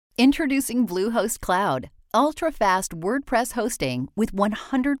Introducing Bluehost Cloud, ultra-fast WordPress hosting with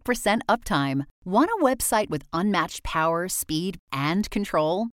 100% uptime. Want a website with unmatched power, speed, and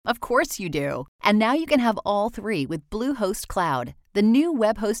control? Of course you do. And now you can have all three with Bluehost Cloud, the new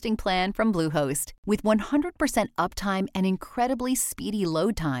web hosting plan from Bluehost. With 100% uptime and incredibly speedy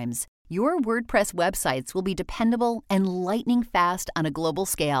load times, your WordPress websites will be dependable and lightning fast on a global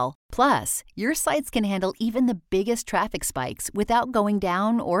scale. Plus, your sites can handle even the biggest traffic spikes without going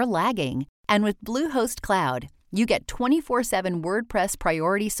down or lagging. And with Bluehost Cloud, you get 24/7 WordPress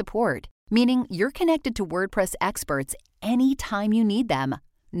priority support, meaning you're connected to WordPress experts anytime you need them.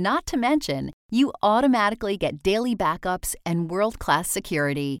 Not to mention, you automatically get daily backups and world-class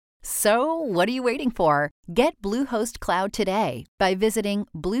security. So, what are you waiting for? Get Bluehost Cloud today by visiting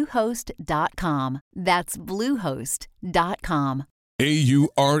Bluehost.com. That's Bluehost.com.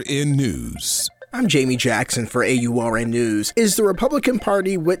 AURN News. I'm Jamie Jackson for AURN News. Is the Republican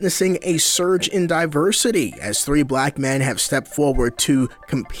Party witnessing a surge in diversity as 3 black men have stepped forward to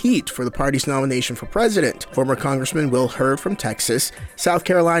compete for the party's nomination for president? Former Congressman Will Hurd from Texas, South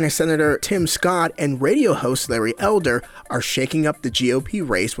Carolina Senator Tim Scott, and radio host Larry Elder are shaking up the GOP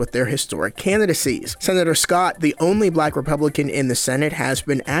race with their historic candidacies. Senator Scott, the only black Republican in the Senate, has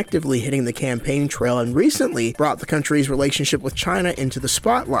been actively hitting the campaign trail and recently brought the country's relationship with China into the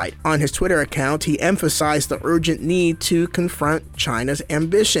spotlight. On his Twitter account, he emphasized the urgent need to confront China's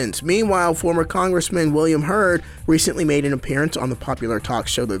ambitions. Meanwhile, former Congressman William Hurd recently made an appearance on the popular talk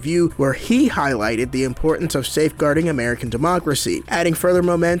show The View, where he highlighted the importance of safeguarding American democracy. Adding further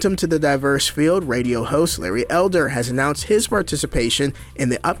momentum to the diverse field, radio host Larry Elder has announced his participation in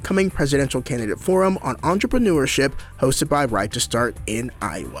the upcoming Presidential Candidate Forum on Entrepreneurship hosted by Right to Start in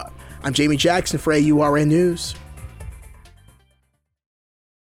Iowa. I'm Jamie Jackson for AURN News.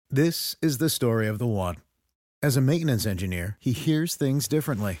 This is the story of the one. As a maintenance engineer, he hears things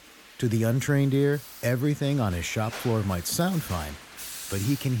differently. To the untrained ear, everything on his shop floor might sound fine, but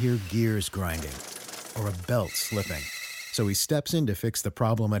he can hear gears grinding or a belt slipping. So he steps in to fix the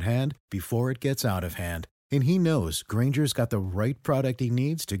problem at hand before it gets out of hand. And he knows Grainger's got the right product he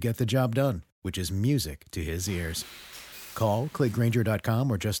needs to get the job done, which is music to his ears. Call, click Grainger.com,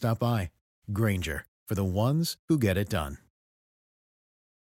 or just stop by. Grainger, for the ones who get it done.